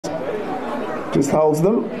Just holds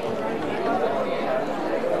them.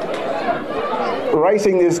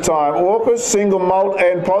 Racing this time, Orcus, Single Malt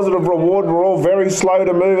and Positive Reward were all very slow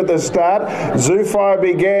to move at the start. Zoofire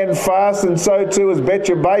began fast, and so too was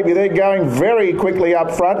Betcha Baby. They're going very quickly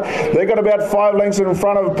up front. They've got about 5 lengths in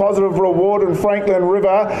front of Positive Reward and Franklin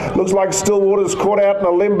River. Looks like Stillwater's caught out in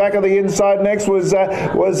a limb. Back of the inside next was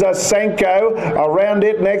Sanko. Around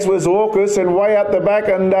it next was Orcus, and way up the back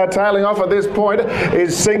and tailing off at this point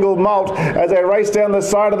is Single Malt as they race down the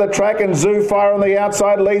side of the track, and Zoofire on the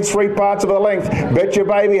outside leads 3 parts of the length. Betcha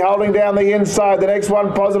Baby holding down the inside. The next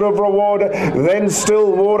one, Positive Reward. Then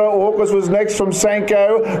Stillwater. Orcus was next from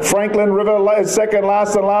Sanko. Franklin River second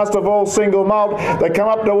last, and last of all Single Malt. They come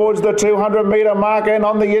up towards the 200 metre mark, and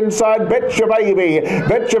on the inside Betcha Baby.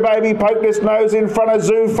 Betcha Baby poked his nose in front of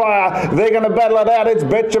Zoofire. They're going to battle it out. It's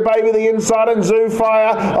Betcha Baby the inside and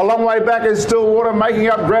Zoofire. A long way back is Stillwater making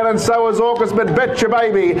up ground, and so is Orcus, but Betcha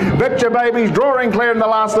Baby's drawing clear in the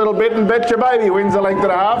last little bit, and Betcha Baby wins a length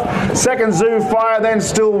and a half. Second Zoofire, then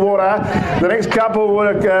Stillwater. The next couple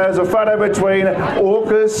was a photo between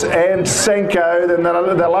Orcus and Senko. Then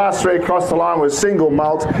the last 3 across the line was Single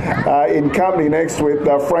Malt in company next with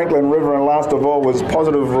Franklin River, and last of all was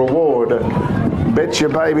Positive Reward. Betcha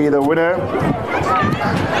Baby the winner.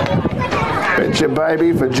 Betcha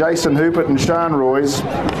Baby for Jason Hoopert and Sean Royce.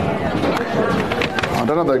 I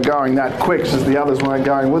don't know if they're going that quick, since the others weren't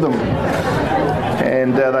going with them.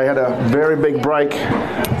 And they had a very big break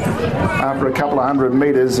after a couple of 100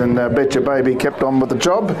 metres, and Betcha Baby kept on with the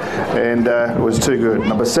job, and it was too good.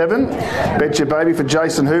 Number 7, Betcha Baby for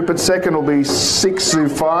Jason Hoopert. Second will be 6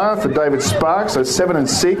 Zoofire for David Sparks, so 7 and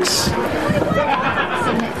 6.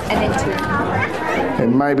 And then 2.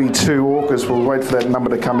 And maybe 2 Orcus. We'll wait for that number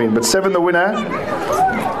to come in. But 7 the winner.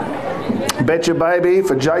 Betcha Baby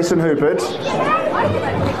for Jason Hoopert.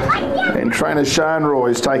 And trainer Sean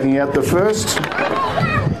Roy's taking out the first.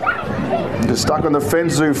 Just stuck on the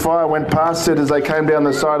fence. Zoofire went past it as they came down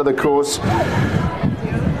the side of the course.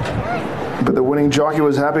 But the winning jockey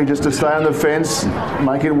was happy just to stay on the fence,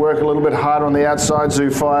 make it work a little bit harder on the outside,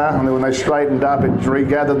 Zoofire. And then when they straightened up, it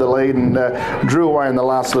regathered the lead and drew away in the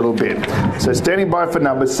last little bit. So standing by for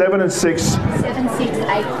numbers 7 and 6. 7, 6,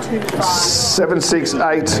 8, 2, 5. 7, 6,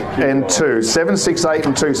 8 and 2. 7, 6, 8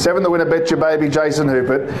 and 2. 7 the winner, Betcha Baby, Jason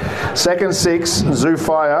Hoopert. Second 6,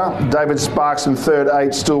 Zoofire, David Sparks, and third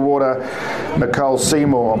 8, Stillwater, Nicole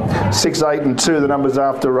Seymour. 6, 8 and 2, the numbers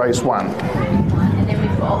after race 1. And then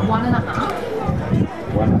we've got 1.5.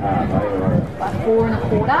 1.5, by 4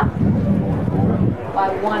 1/4. By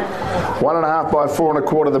 1 1/4. 1.5 by 4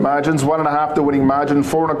 1/4 the margins. 1.5 the winning margin.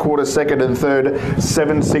 4 1/4 second and third.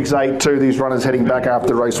 7, 6, 8, 2. These runners heading back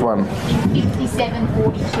after race 1. 57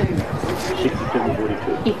 42. 67,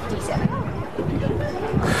 42. 57.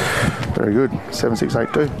 Very good. 7, 6,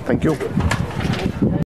 8, 2. Thank you.